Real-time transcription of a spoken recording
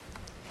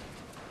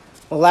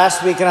Well,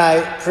 last week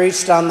I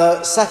preached on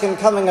the second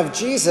coming of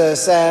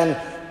Jesus and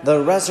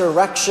the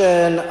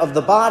resurrection of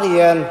the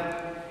body, and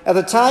at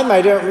the time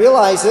I didn't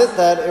realize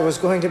that it was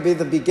going to be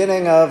the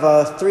beginning of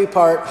a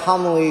three-part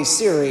homily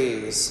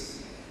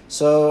series.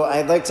 So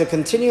I'd like to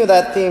continue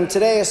that theme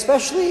today,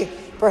 especially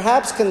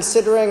perhaps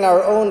considering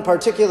our own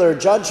particular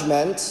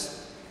judgment.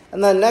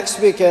 And then next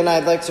weekend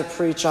I'd like to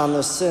preach on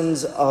the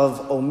sins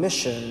of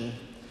omission.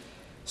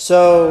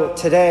 So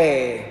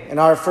today, in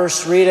our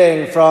first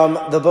reading from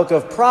the book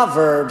of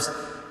Proverbs,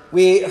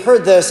 we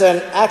heard this,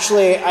 and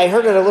actually I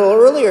heard it a little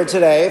earlier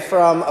today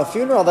from a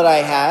funeral that I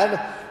had,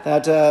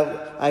 that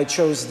I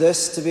chose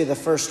this to be the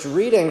first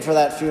reading for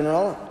that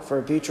funeral,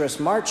 for Beatrice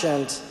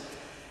Marchant.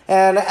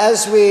 And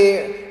as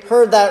we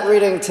heard that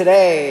reading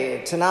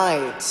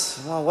tonight,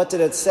 well, what did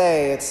it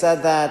say? It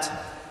said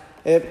that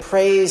it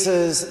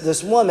praises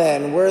this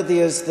woman, worthy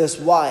is this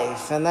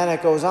wife. And then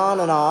it goes on,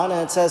 and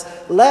it says,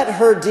 let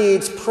her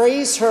deeds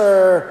praise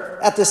her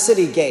at the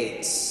city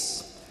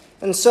gates.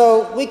 And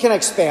so we can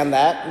expand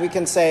that. We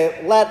can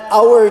say, let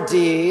our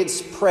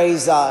deeds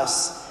praise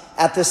us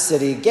at the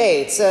city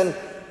gates. And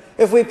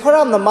if we put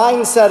on the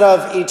mindset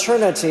of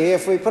eternity,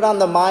 if we put on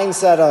the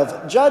mindset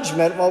of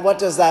judgment, well, what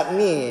does that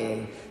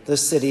mean? The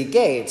city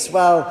gates.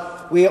 Well,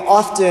 we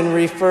often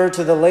refer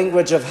to the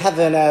language of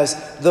heaven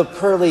as the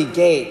pearly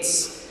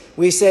gates.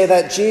 We say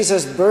that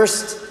Jesus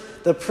burst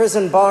the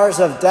prison bars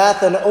of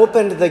death and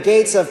opened the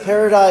gates of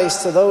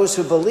paradise to those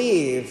who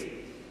believe.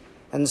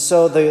 And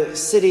so the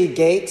city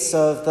gates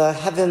of the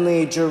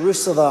heavenly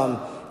Jerusalem,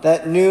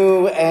 that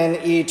new and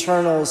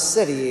eternal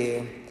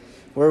city,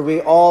 where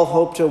we all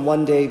hope to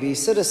one day be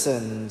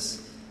citizens.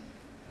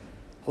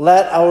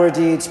 Let our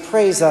deeds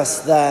praise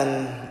us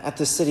then at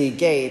the city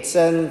gates.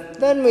 And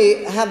then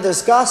we have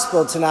this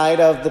gospel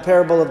tonight of the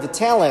parable of the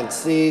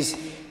talents. These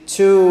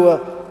two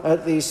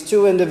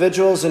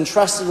individuals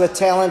entrusted with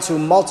talents who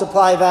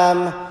multiply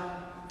them,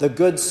 the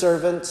good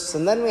servants.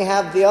 And then we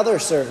have the other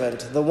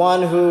servant, the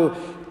one who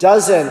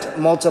doesn't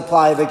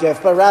multiply the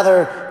gift, but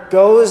rather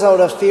goes out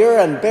of fear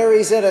and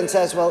buries it and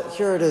says, well,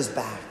 here it is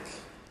back.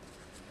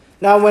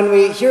 Now, when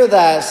we hear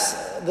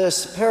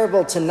this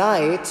parable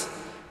tonight,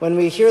 when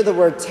we hear the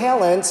word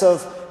talents,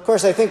 of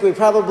course, I think we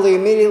probably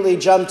immediately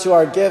jump to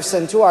our gifts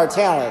and to our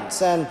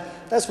talents, and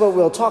that's what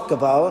we'll talk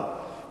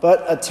about.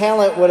 But a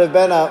talent would have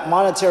been a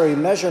monetary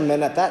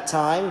measurement at that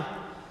time.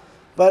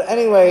 But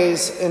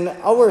anyways, in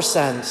our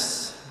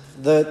sense,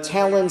 the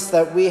talents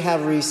that we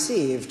have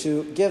received,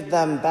 to give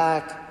them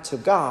back to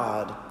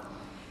God.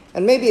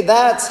 And maybe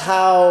that's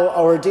how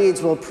our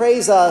deeds will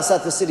praise us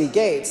at the city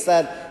gates,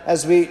 that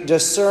as we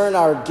discern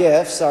our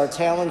gifts, our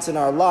talents in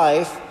our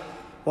life,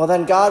 well,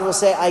 then God will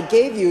say, I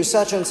gave you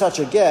such and such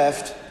a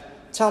gift.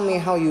 Tell me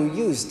how you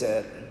used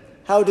it.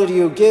 How did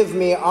you give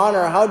me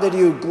honor? How did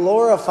you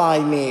glorify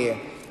me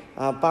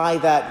by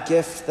that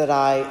gift that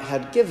I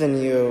had given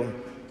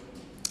you?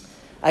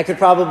 I could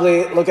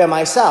probably look at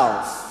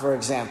myself, for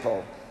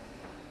example.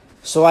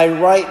 So I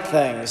write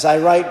things, I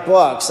write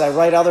books, I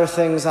write other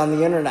things on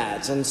the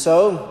internet. And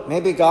so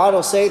maybe God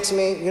will say to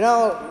me,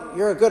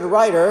 you're a good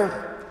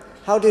writer.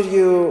 How did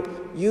you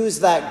use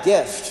that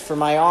gift for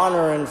my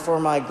honor and for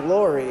my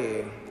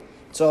glory?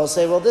 So I'll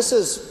say, well, this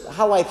is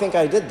how I think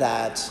I did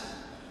that.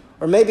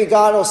 Or maybe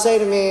God will say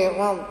to me,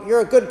 well,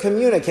 you're a good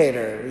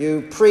communicator.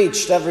 You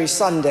preached every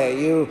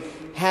Sunday. You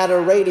had a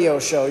radio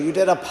show. You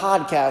did a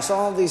podcast,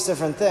 all these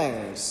different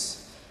things.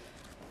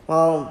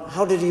 Well,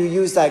 how did you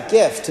use that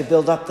gift to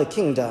build up the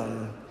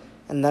kingdom?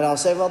 And then I'll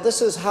say, well,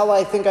 this is how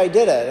I think I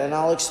did it. And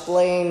I'll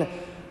explain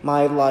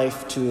my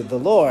life to the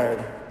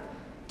Lord.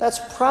 That's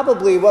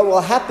probably what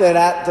will happen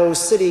at those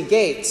city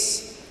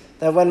gates,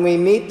 that when we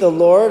meet the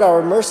Lord,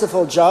 our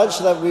merciful judge,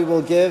 that we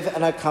will give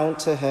an account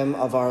to him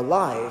of our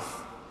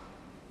life.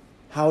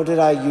 How did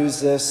I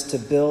use this to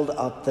build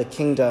up the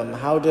kingdom?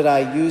 How did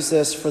I use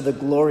this for the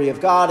glory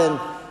of God? And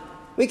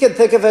we can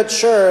think of it,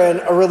 sure, in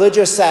a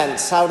religious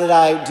sense. How did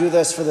I do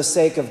this for the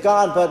sake of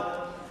God?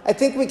 But I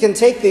think we can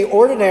take the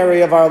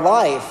ordinary of our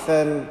life,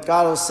 and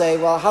God will say,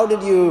 well, how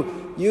did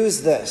you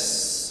use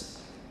this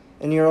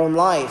in your own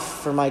life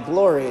for my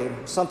glory?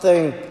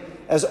 Something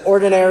as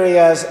ordinary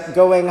as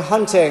going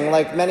hunting,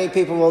 like many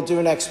people will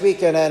do next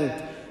weekend, and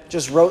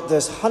just wrote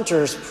this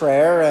hunter's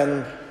prayer.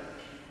 And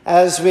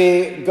as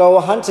we go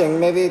hunting,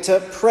 maybe to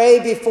pray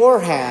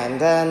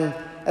beforehand. And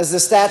as the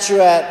statue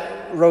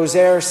at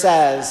Rosaire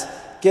says,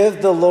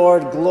 give the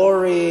Lord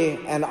glory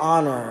and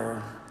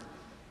honor.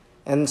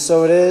 And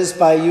so it is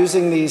by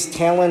using these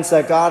talents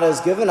that God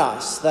has given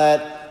us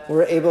that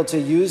we're able to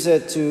use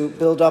it to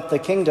build up the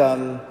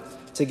kingdom,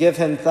 to give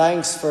him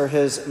thanks for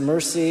his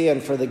mercy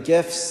and for the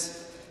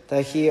gifts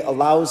that he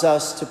allows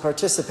us to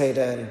participate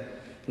in,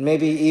 and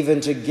maybe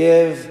even to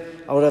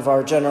give out of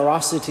our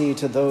generosity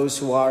to those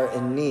who are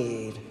in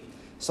need.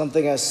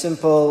 Something as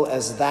simple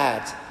as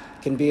that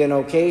can be an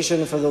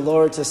occasion for the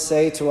Lord to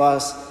say to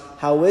us,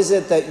 how is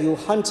it that you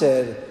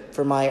hunted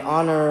for my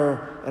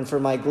honor and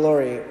for my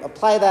glory?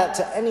 Apply that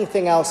to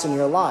anything else in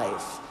your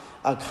life.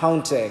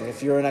 Accounting,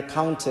 if you're an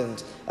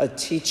accountant, a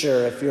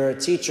teacher, if you're a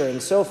teacher, and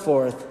so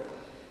forth.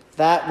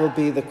 That will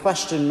be the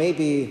question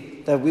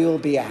maybe that we will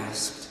be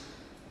asked.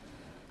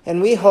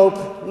 And we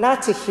hope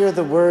not to hear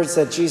the words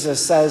that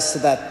Jesus says to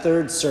that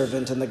third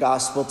servant in the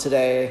gospel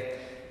today,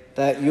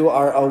 that you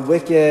are a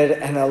wicked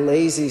and a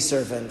lazy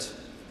servant.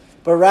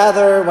 But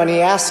rather, when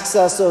he asks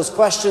us those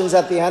questions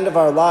at the end of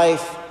our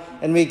life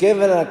and we give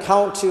an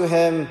account to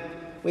him,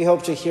 we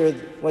hope to hear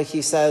what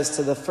he says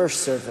to the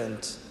first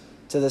servant,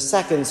 to the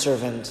second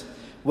servant.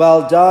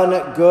 Well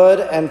done, good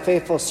and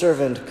faithful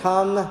servant.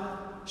 Come,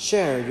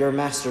 share your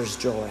master's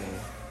joy.